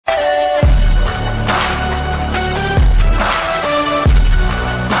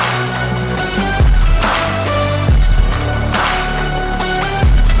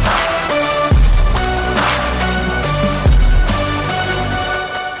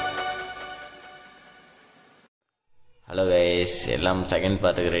Hello guys, எல்லாம் second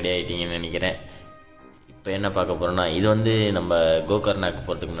பார்ட்டுக்கு ready ஆகிட்டீங்கன்னு நினைக்கிறேன். இப்போ என்ன பார்க்க போகிறோன்னா, இது வந்து நம்ம கோகர்நாக்கு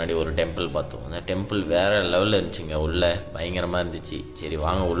போகிறதுக்கு முன்னாடி ஒரு டெம்பிள் பார்த்தோம். அந்த டெம்பிள் வேறு லெவலில் இருந்துச்சுங்க. உள்ளே பயங்கரமாக இருந்துச்சு. சரி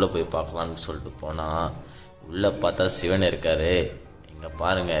வாங்க உள்ளே போய் பார்க்கலான்னு சொல்லிட்டு போனால், உள்ளே பார்த்தா சிவன் இருக்கார். இங்கே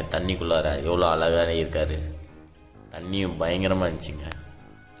பாருங்கள், தண்ணிக்குள்ளார எவ்வளோ அழகாக இருக்கார். தண்ணியும் பயங்கரமாக இருந்துச்சுங்க.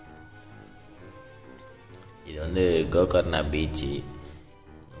 இது வந்து கோகர்னா பீச்சு.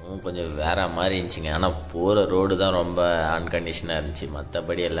 கொஞ்சம் வேறு மாதிரி இருந்துச்சுங்க. ஆனால் போகிற ரோடு தான் ரொம்ப அன்கண்டிஷனாக இருந்துச்சு.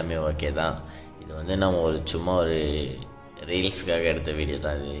 மற்றபடி எல்லாமே ஓகே தான். இது வந்து நம்ம சும்மா ஒரு ரீல்ஸுக்காக எடுத்த வீடியோ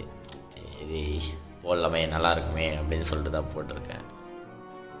தான். இது போடலாமே, நல்லா இருக்குமே அப்படின்னு சொல்லிட்டு தான் போட்டிருக்கேன்.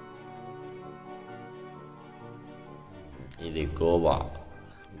 இது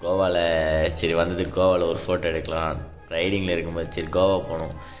கோவாவில் சரி வந்தது. கோவாவில் ஒரு ஃபோட்டோ எடுக்கலாம். ரைடிங்கில் இருக்கும்போது சரி கோவா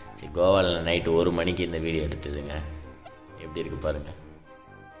போகணும். சரி கோவாவில் நைட்டு 1 மணிக்கு இந்த வீடியோ எடுத்ததுங்க. எப்படி இருக்குது பாருங்கள்.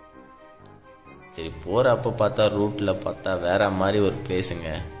 சரி போகிறப்போ பார்த்தா ரூட்டில் பார்த்தா வேறு மாதிரி ஒரு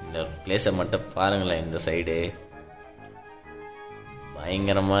பிளேஸுங்க. இந்த பிளேஸை மட்டும் பாருங்களேன். இந்த சைடு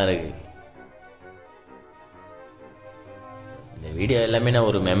பயங்கரமாக இருக்குது. இந்த வீடியோ எல்லாமே நான்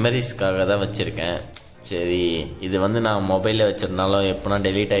ஒரு மெமரிஸ்க்காக தான் வச்சுருக்கேன். சரி இது வந்து நான் மொபைலில் வச்சுருந்தாலும் எப்போனா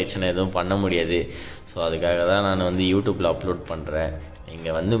டெலீட் ஆகிடுச்சுன்னா எதுவும் பண்ண முடியாது. ஸோ அதுக்காக தான் நான் வந்து யூடியூப்பில் அப்லோட் பண்ணுறேன்.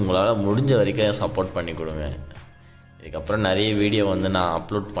 நீங்கள் வந்து உங்களால் முடிஞ்ச வரைக்கும் சப்போர்ட் பண்ணி கொடுங்க. இதுக்கப்புறம் நிறைய வீடியோ வந்து நான்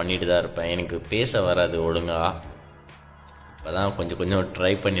அப்லோட் பண்ணிட்டு தான் இருப்பேன். எனக்கு பேச வராது ஒழுங்காக. இப்போ தான் கொஞ்சம்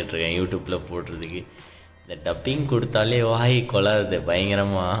ட்ரை பண்ணிகிட்ருக்கேன் யூடியூப்பில் போடுறதுக்கு. இந்த டப்பிங் கொடுத்தாலே வாய் கொள்ளாது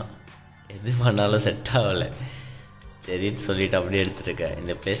பயங்கரமாக. எது பண்ணாலும் செட் ஆகலை. சரின்னு சொல்லிவிட்டு அப்படியே எடுத்துருக்கேன்.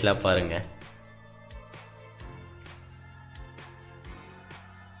 இந்த பிளேஸ்லாம் பாருங்கள்.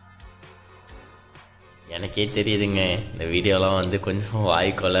 எனக்கே தெரியுதுங்க, இந்த வீடியோலாம் வந்து கொஞ்சம் வாய்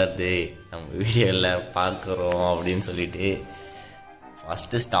கொள்ளாது. நம்ம வீடியோவில் பார்க்குறோம் அப்படின்னு சொல்லிட்டு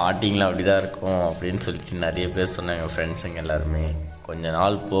ஃபஸ்ட்டு ஸ்டார்டிங்கில் அப்படி தான் இருக்கும் அப்படின்னு சொல்லிட்டு நிறைய பேர் சொன்னாங்க. ஃப்ரெண்ட்ஸுங்க எல்லாருமே கொஞ்ச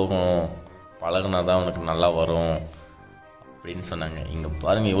நாள் போகும், பழகுனா தான் உனக்கு நல்லா வரும் அப்படின்னு சொன்னாங்க. இங்கே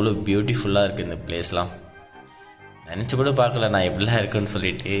பாருங்கள் எவ்வளோ பியூட்டிஃபுல்லாக இருக்குது இந்த பிளேஸ்லாம். நினச்சி கூட பார்க்கல நான் எப்படிலாம் இருக்குன்னு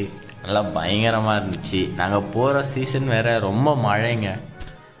சொல்லிட்டு. நல்லா பயங்கரமாக இருந்துச்சு. நாங்கள் போகிற சீசன் வேறு ரொம்ப மழைங்க.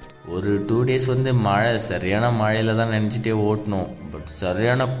 ஒரு 2 days வந்து மழை, சரியான மழையில் தான் நினச்சிட்டே ஓட்டணும். பட்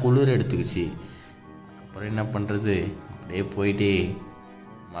சரியான குளிர் எடுத்துக்கிச்சு. அப்புறம் என்ன பண்ணுறது, அப்படியே போயிட்டு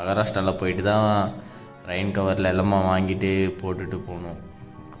மகாராஷ்டிராவில் போயிட்டு தான் ரெயின் கவரில் எல்லாமே வாங்கிட்டு போட்டுட்டு போகணும்.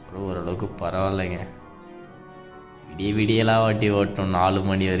 அப்புறம் ஓரளவுக்கு பரவாயில்லைங்க. விடியெல்லாம் வாட்டி ஓட்டணும் 4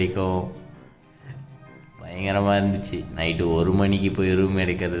 மணி வரைக்கும். பயங்கரமாக இருந்துச்சு. நைட்டு 1 மணிக்கு போய் ரூம்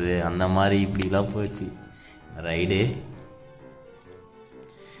எடுக்கிறது அந்த மாதிரி இப்படிலாம் போச்சு ரைடு.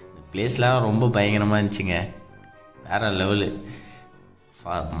 பிளேஸ்லாம் ரொம்ப பயங்கரமாக இருந்துச்சுங்க. வேறு லெவலு.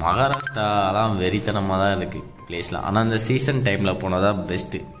 மகாராஷ்டிராலாம் வெறித்தனமாக தான் இருக்குது பிளேஸ்லாம். ஆனால் இந்த சீசன் டைமில் போனால் தான்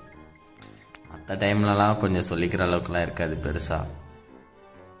பெஸ்ட்டு. மற்ற டைம்லலாம் கொஞ்சம் சொல்லிக்கிற அளவுக்குலாம் இருக்காது பெருசாக.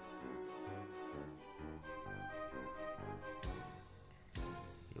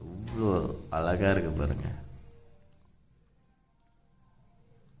 எவ்வளோ அழகாக இருக்குது பாருங்கள்.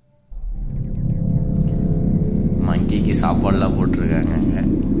 மங்கிக்கு சாப்பாடெலாம் போட்டிருக்காங்க அங்கே.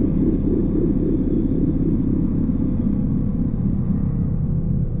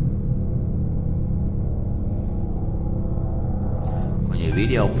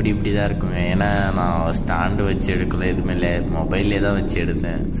 வீடியோ அப்படி இப்படி தான் இருக்குங்க. ஏன்னா நான் ஸ்டாண்டு வச்சு எடுக்கல, எதுவுமே இல்லை, மொபைல்லே தான் வச்சு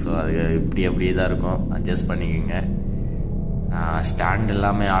எடுத்தேன். ஸோ அது இப்படி அப்படியே தான் இருக்கும், அட்ஜஸ்ட் பண்ணிக்கோங்க. நான் ஸ்டாண்ட்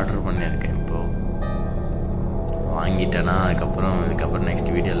எல்லாமே ஆர்டர் பண்ணியிருக்கேன். இப்போது வாங்கிட்டேன்னா இதுக்கப்புறம்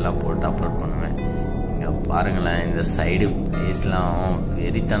நெக்ஸ்ட் வீடியோலாம் போட்டு அப்லோட் பண்ணுவேன். இங்கே பாருங்களேன், இந்த சைடு பிளேஸ்லாம்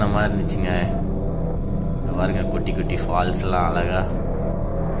வெறித்தனமாக இருந்துச்சுங்க. இங்கே பாருங்கள், குட்டி குட்டி ஃபால்ஸ்லாம் அழகாக.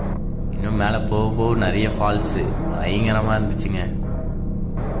 இன்னும் மேலே போக நிறைய ஃபால்ஸு பயங்கரமாக இருந்துச்சுங்க.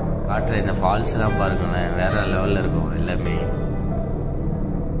 காட்டுற இந்த ஃபால்ஸ்லாம் பாருங்களேன், வேற லெவலில் இருக்கும் எல்லாமே.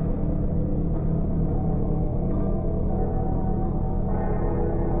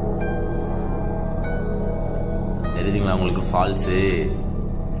 தெரியுதுங்களா உங்களுக்கு ஃபால்ஸு?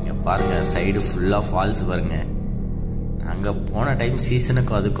 இங்கே பாருங்கள், சைடு ஃபுல்லாக ஃபால்ஸ் பாருங்கள். நாங்கள் போன டைம்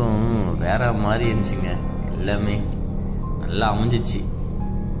சீசனுக்கும் அதுக்கும் வேற மாதிரி இருந்துச்சுங்க. எல்லாமே நல்லா அமைஞ்சிச்சு.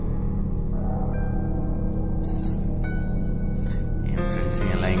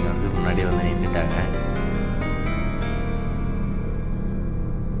 எல்லாம் இங்கே வந்து முன்னாடி வந்து நின்றுட்டாங்க.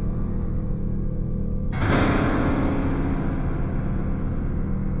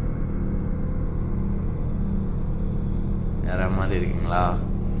 வேற மாதிரி இருக்குங்களா?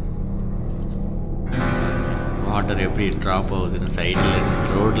 வாட்டர் எப்படி ட்ராப் ஆகுதுன்னு சைடில்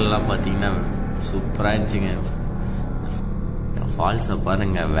ரோட்லலாம் பார்த்தீங்கன்னா சூப்பராக இருந்துச்சுங்க. இந்த ஃபால்ஸை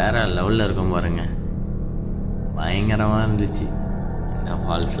பாருங்கள், வேற லெவலில் இருக்கும் பாருங்கள். பயங்கரமாக இருந்துச்சு இந்த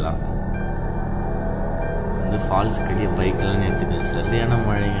ஃபால்ஸ்லாம். வந்து ஃபால்ஸ் கடிய பைக்கெல்லாம் நிறுத்தினேன். சரியான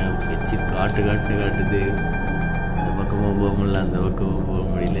மழைங்க, வச்சு காட்டுது. இந்த பக்கமும் போக முடியல, அந்த பக்கமும் போக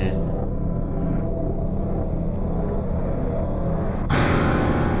முடியல.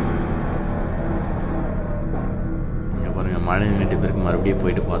 இங்கே பாருங்கள், மழை நின்றுட்டு பிறகு மறுபடியும்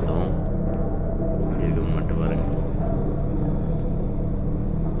போயிட்டு பார்த்தோம். இருக்குன்னு மட்டும் பாருங்க.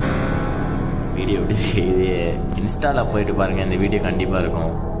 வீடியோ இது இன்ஸ்டாவில் போயிட்டு பாருங்கள், இந்த வீடியோ கண்டிப்பாக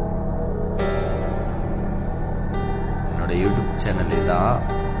இருக்கும். என்னோடய யூடியூப் சேனல் தான்.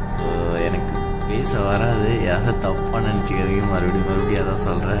 ஸோ எனக்கு பேச வராது, யாரும் தப்பாக நினச்சிக்கிறதுக்கு மறுபடியும் அதான்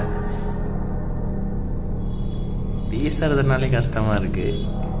சொல்கிறேன். பேசுறதுனாலே கஷ்டமாக இருக்குது.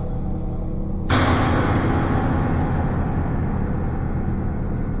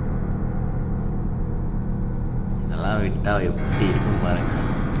 இதெல்லாம் விட்டால் எப்படி இருக்கும் பாருங்க.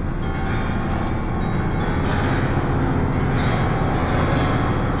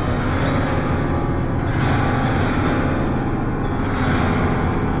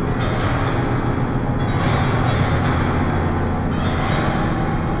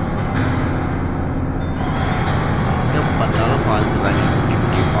 ஃபால்ஸ் தாங்க,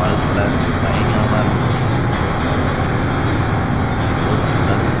 குட்டி ஃபால்ஸ்லாம் இருக்குது, பயங்கரமாக இருந்துச்சு. ஒரு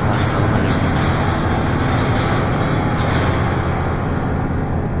ஃபுல்லாக ஃபால்ஸாக தான் இருக்கு.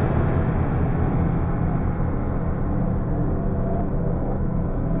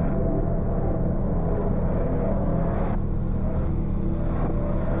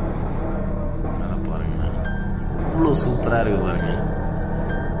 நல்லா பாருங்களேன், இவ்வளோ சூப்பராக இருக்குது பாருங்கள்.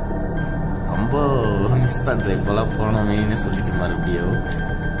 ரொம்ப மிஸ் பண்ணுறேன், இப்போலாம் போனோமேன்னு சொல்லிட்டு மறுபடியும்.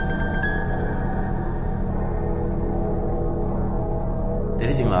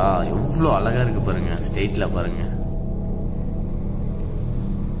 தெரியுதுங்களா எவ்வளோ அழகாக இருக்குது பாருங்கள், ஸ்ட்ரெயிட்டில் பாருங்கள்.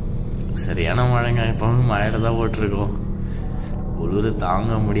 சரியான மழைங்க, இப்போவும் மழையில் தான் போட்டிருக்கோம். குளிர்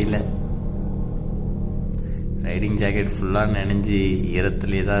தாங்க முடியல. ரைடிங் ஜாக்கெட் ஃபுல்லாக நனைஞ்சி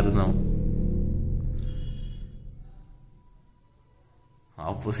ஈரத்துலேயே தான் இருந்தோம்.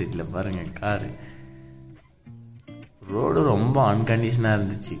 ஆப்போசிட்டில் பாருங்கள் காரு. ரோடு ரொம்ப அன்கண்டிஷனாக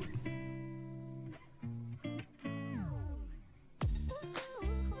இருந்துச்சு.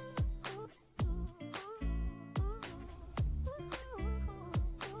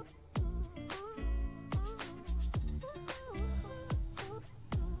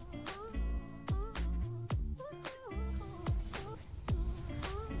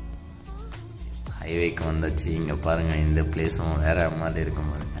 ஹைவேக்கு வந்தாச்சு. இங்கே பாருங்கள், இந்த பிளேஸும் வேற மாதிரி இருக்கும்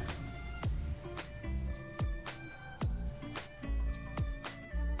பாருங்க.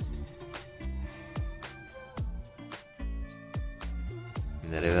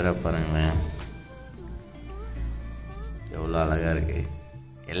 இந்த ரிவரை பாருங்களேன், எவ்வளோ அழகாக இருக்குது.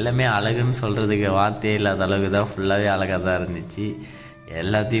 எல்லாமே அழகுன்னு சொல்கிறதுக்கு வார்த்தையே இல்லாத அளவுக்கு தான், ஃபுல்லாகவே அழகாக தான் இருந்துச்சு.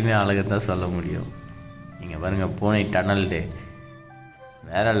 எல்லாத்தையுமே அழகுன்னு தான் சொல்ல முடியும். இங்கே பாருங்கள், பூனை டனல்டு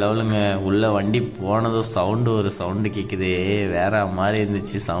வேறு லெவலுங்க. உள்ளே வண்டி போனதும் ஒரு சவுண்டு கேட்குதே, வேற மாதிரி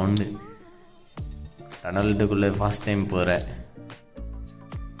இருந்துச்சு சவுண்டு. டனல்ட்டுக்குள்ளே ஃபர்ஸ்ட் டைம் போகிறேன்.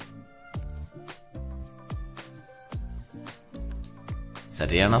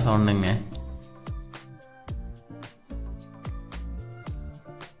 சரியான சவுண்டுங்க.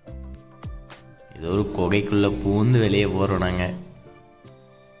 இது ஒரு குகைக்குள்ளே பூந்து வெளியே போகிறோம் நாங்கள்.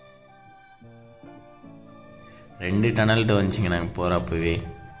 2 டனல்ட்டு வந்துச்சுங்க நாங்கள் போகிறப்பவே.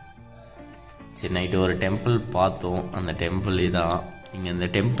 சரி, நைட்டு ஒரு டெம்பிள் பார்த்தோம். அந்த டெம்பிள் தான். இங்கே இந்த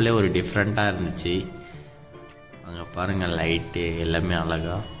டெம்பிளே ஒரு டிஃப்ரெண்ட்டாக இருந்துச்சு. அங்கே பாருங்கள், லைட்டு எல்லாமே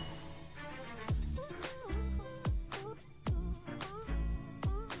அழகா.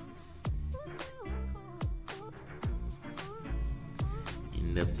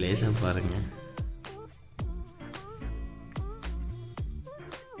 இந்த பிளேஸை பாருங்கள்,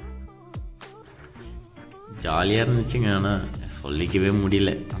 ஜாலியாக இருந்துச்சுங்க. ஆனால் சொல்லிக்கவே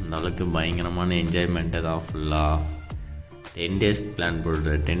முடியல, அந்த அளவுக்கு பயங்கரமான என்ஜாய்மெண்ட்டு தான். ஃபுல்லாக 10 days பிளான்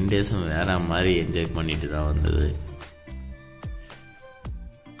போடுறேன். 10 daysம் வேறு மாதிரி என்ஜாய் பண்ணிட்டு தான் வந்தது.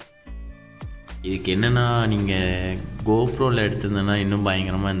 இதுக்கு என்னென்னா, நீங்கள் கோப்ரோவில் எடுத்திருந்தேன்னா இன்னும்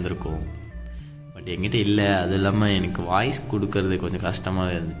பயங்கரமாக இருந்திருக்கும். பட் என்கிட்ட இல்லை. அது இல்லாமல் எனக்கு வாய்ஸ் கொடுக்கறது கொஞ்சம்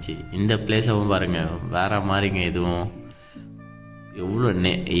கஷ்டமாக இருந்துச்சு. இந்த பிளேஸவும் பாருங்கள், வேறு மாதிரிங்க. இதுவும் எவ்வளோ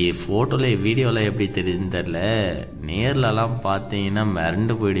ஃபோட்டோவில் வீடியோவில் எப்படி தெரியுதுன்னு தெரில, நேர்லலாம் பார்த்தீங்கன்னா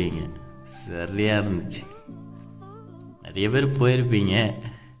மிரண்டு போயிடுவீங்க. சரியாக இருந்துச்சு. நிறைய பேர் போயிருப்பீங்க,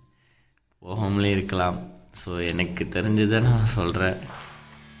 போகாமலே இருக்கலாம். ஸோ எனக்கு தெரிஞ்சதை நான் சொல்கிறேன்.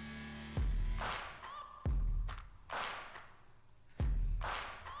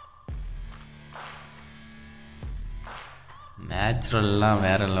 நேச்சுரல்லாம்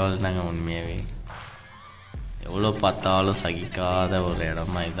வேறு லெவல் தாங்க. உண்மையாகவே எவ்வளோ பார்த்தாலும் சகிக்காத ஒரு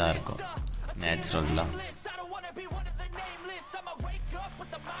இடமா இதாக இருக்கும் நேச்சுரல் தான்.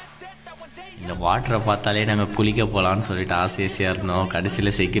 இந்த வாட்டரை பார்த்தாலே நாங்கள் குளிக்க போகலான்னு சொல்லிட்டு ஆசையாக இருந்தோம்.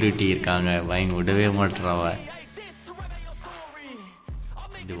 கடைசியில் செக்யூரிட்டி இருக்காங்க, பயங்க விடவே மாட்டுறவ.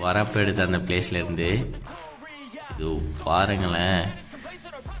 இது வரப்போ எடுத்த அந்த பிளேஸ்லேருந்து இது பாருங்களேன்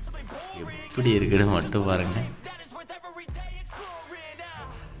எப்படி இருக்குன்னு மட்டும் பாருங்கள்.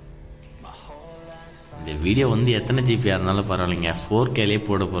 இந்த வீடியோ வந்து எத்தனை ஜிபியாக இருந்தாலும் பரவாயில்லைங்க, 4Kலே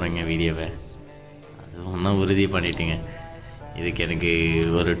போட போகிறேங்க வீடியோவை. அது ஒன்றும் உறுதி பண்ணிட்டேங்க. இதுக்கு எனக்கு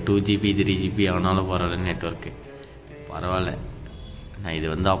ஒரு 2GB 3GB ஆனாலும் பரவாயில்ல, நெட்ஒர்க்கு பரவாயில்ல. நான் இது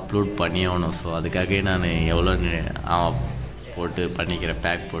வந்து அப்லோட் பண்ணி ஆகணும். ஸோ அதுக்காகவே நான் எவ்வளோ போட்டு பண்ணிக்கிறேன்,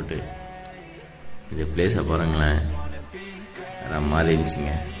 பேக் போட்டு. இந்த பிளேஸை பாருங்களேன், வேறு மாதிரி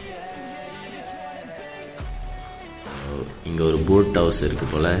இருந்துச்சுங்க. இங்கே ஒரு போட் ஹவுஸ்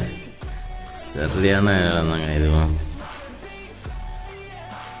இருக்குது போல், சரியான இடம் தாங்க. இதுவும்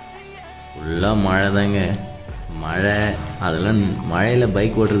ஃபுல்லாக மழை தாங்க, மழை. அதெல்லாம் மழையில்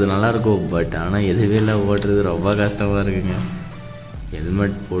பைக் ஓட்டுறது நல்லாயிருக்கும், பட் ஆனால் எதுவே இல்லை, ஓட்டுறது ரொம்ப கஷ்டமாக இருக்குங்க.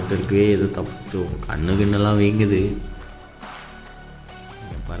 ஹெல்மெட் போட்டுருக்கவே எது தப்பிச்சோம், கண்ணுக்குன்னெல்லாம் வீங்குது.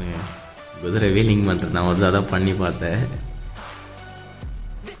 பாருங்கள், குதிரை வீலிங் பண்ணுறது நான் ஒரு தடவை பண்ணி பார்த்தேன்,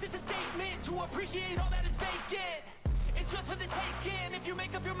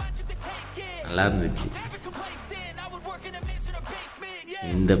 நல்லா இருந்துச்சு.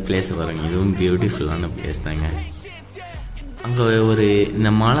 இந்த பிளேஸ் பாருங்க, இதுவும் பியூட்டிஃபுல்லான பிளேஸ் தாங்க. அங்கே ஒரு இந்த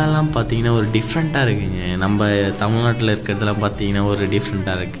மலைலாம் பார்த்தீங்கன்னா ஒரு டிஃப்ரெண்ட்டாக இருக்குங்க. நம்ம தமிழ்நாட்டில் இருக்கிறதுலாம் பார்த்தீங்கன்னா ஒரு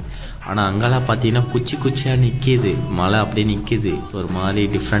டிஃப்ரெண்ட்டாக இருக்குது. ஆனால் அங்கெல்லாம் பார்த்தீங்கன்னா குச்சி குச்சியாக நிற்கிது, மலை அப்படியே நிற்கிது, ஒரு மாதிரி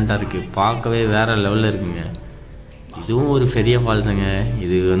டிஃப்ரெண்ட்டாக இருக்குது, பார்க்கவே வேறு லெவலில் இருக்குங்க. இதுவும் ஒரு பெரிய ஃபால்ஸுங்க.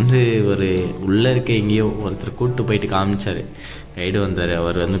 இது வந்து ஒரு உள்ளே இருக்க எங்கேயோ ஒருத்தர் கூப்பிட்டு போயிட்டு காமிச்சார், கைடு வந்தார்,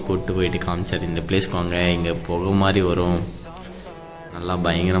 அவர் வந்து கூப்பிட்டு போயிட்டு காமிச்சார், இந்த பிளேஸ்க்கு வாங்க, இங்கே புகை மாதிரி வரும், நல்லா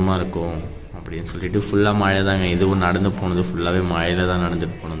பயங்கரமாக இருக்கும் அப்படின்னு சொல்லிட்டு. ஃபுல்லாக மழை தாங்க. இதுவும் நடந்து போனது ஃபுல்லாகவே மழையில் தான்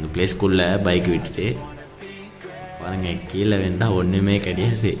நடந்துட்டு போனோம். இந்த பிளேஸ்க்குள்ளே பைக் விட்டுட்டு பாருங்கள், கீழே வந்தால் ஒன்றுமே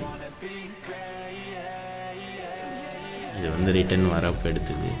கிடையாது. இது வந்து ரிட்டன் வரப்போ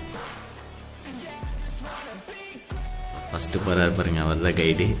எடுத்தது. ஃபஸ்ட்டு போகிறார் பாருங்க, அவர் தான்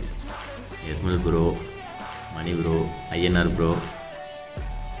கைடு. எர்மல் ப்ரோ, மணி bro, Ayyanar bro,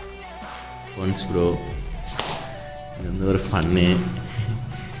 phones bro. இது வந்து ஒரு ஃபன்னு.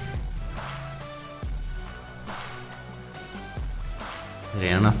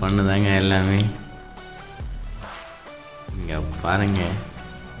 சரியான ஃபன்னு தாங்க எல்லாமே. இங்கே பாருங்க,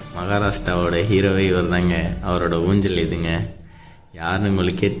 மகாராஷ்டிராவோட ஹீரோவே இவர் தாங்க. அவரோட ஊஞ்சல் இதுங்க, யாருன்னு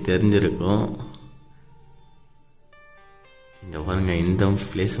உங்களுக்கே தெரிஞ்சிருக்கும். இங்கே பாருங்க, இந்த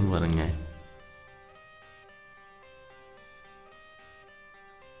பிளேஸும் பாருங்க,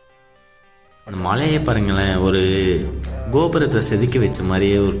 மலையே பாருங்களேன், ஒரு கோபுரத்தை செதுக்கி வச்ச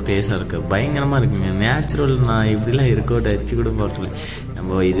மாதிரியே ஒரு பிளேஸாக இருக்குது, பயங்கரமாக இருக்குங்க. நேச்சுரல். நான் இப்படிலாம் இருக்கோட்ட வச்சு கூட பார்க்கல.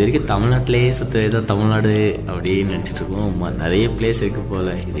 நம்ம இது வரைக்கும் தமிழ்நாட்டிலேயே சுற்ற ஏதோ தமிழ்நாடு அப்படின்னு நினச்சிட்டு இருக்கோம். நிறைய பிளேஸ் இருக்குது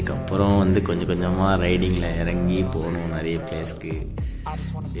போல். இதுக்கப்புறம் வந்து கொஞ்சம் கொஞ்சமாக ரைடிங்கில் இறங்கி போகணும், நிறைய பிளேஸ்க்கு.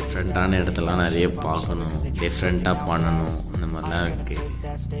 டிஃப்ரெண்ட்டான இடத்தெல்லாம் நிறைய பார்க்கணும், டிஃப்ரெண்ட்டாக பண்ணணும், அந்த மாதிரிலாம் இருக்குது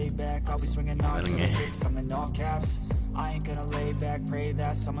பாருங்க. I ain't gonna lay back, pray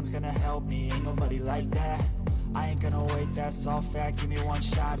that someone's gonna help me. Ain't nobody like that. I ain't gonna wait, that's all fact. Give me one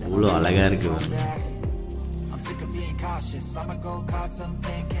shot. அவ்வளோ அழகா இருக்கு. I'm sick of being cautious. I'ma go cause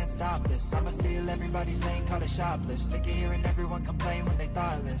something, can't stop this. I'ma steal everybody's lane, call it shoplift. Sick of hearing everyone complain when they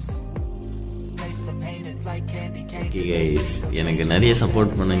thoughtless. Taste the pain, it's like candy cane. Okay guys, எனக்கு நிறைய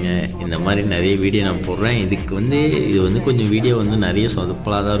support பண்ணுங்க. இந்த மாதிரி நிறைய video நான் போடுறேன். இது வந்து கொஞ்சம் வீடியோ வந்து நிறைய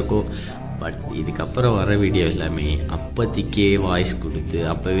சொதப்பலாக தான் இருக்கும். பட் இதுக்கப்புறம் வர வீடியோ எல்லாமே அப்போதைக்கே வாய்ஸ் கொடுத்து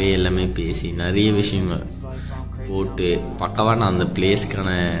அப்போவே எல்லாமே பேசி நிறைய விஷயங்கள் போட்டு பக்கவாக நான் அந்த பிளேஸ்க்கான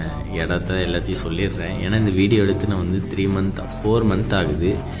இடத்த எல்லாத்தையும் சொல்லிடுறேன். ஏன்னா இந்த வீடியோ எடுத்து நான் வந்து 4 மந்த்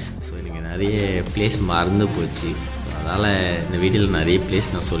ஆகுது. ஸோ எனக்கு நிறைய பிளேஸ் மறந்து போச்சு. ஸோ அதனால் இந்த வீடியோவில் நிறைய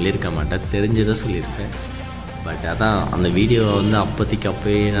பிளேஸ் நான் சொல்லியிருக்க மாட்டேன், தெரிஞ்சதை சொல்லியிருப்பேன். பட் அதான் அந்த வீடியோ வந்து அப்போதைக்கு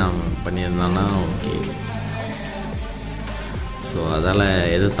அப்போயே நான் பண்ணியிருந்தேன்னா ஓகே. ஸோ அதால்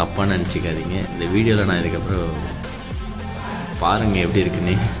எதுவும் தப்பாக நினச்சிக்காதீங்க. இந்த வீடியோவில் நான் இதுக்கப்புறம் பாருங்கள் எப்படி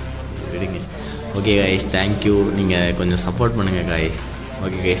இருக்குன்னு விடுங்க. Okay guys, thank you. நீங்கள் கொஞ்சம் சப்போர்ட் பண்ணுங்கள் கைஸ்.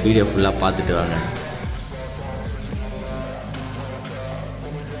 ஓகே கைஸ், வீடியோ ஃபுல்லாக பார்த்துட்டு வாங்க.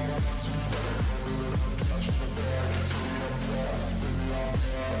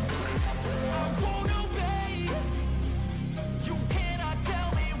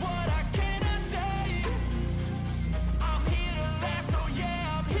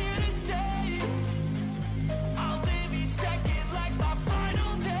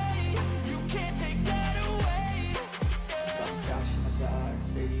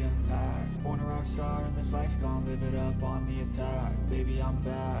 born a rock star in this life, gon' live it up on the attack. Baby, I'm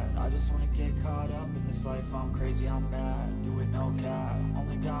bad, I just wanna get caught up in this life. I'm crazy, I'm mad, do it no cap.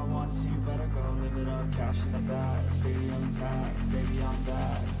 Only got one, so you better go live it up. Cash in the bag, stadium packed. Baby, I'm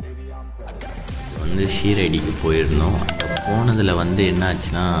bad, baby, I'm bad. ஷீரடிக்கு போயிருந்தோம். அங்கே போனதில் என்ன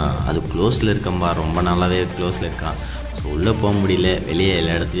ஆச்சுன்னா, அது க்ளோஸில் இருக்கம்பா, ரொம்ப நாளாகவே க்ளோஸில் இருக்கான். So உள்ளே போக முடியல, வெளியே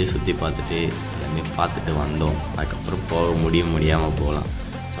எல்லா இடத்துலையும் சுற்றி பார்த்துட்டு எல்லாமே பார்த்துட்டு வந்தோம். அதுக்கப்புறம் போக முடியாமல் போகலாம்.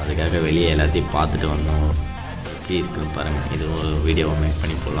 ஸோ அதுக்காக வெளியே எல்லாத்தையும் பார்த்துட்டு வந்தோம். எப்படி இருக்குன்னு பாருங்கள். இது ஒரு வீடியோவை மேக்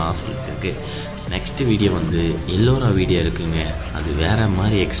பண்ணி போடலாம் சொல்லிட்டு இருக்கு. நெக்ஸ்ட்டு வீடியோ எல்லோரா வீடியோ இருக்குங்க. அது வேறு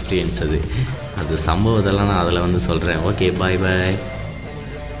மாதிரி எக்ஸ்பீரியன்ஸ். அது சம்பவத்தெல்லாம் நான் அதில் சொல்கிறேன். ஓகே, பாய் பாய்.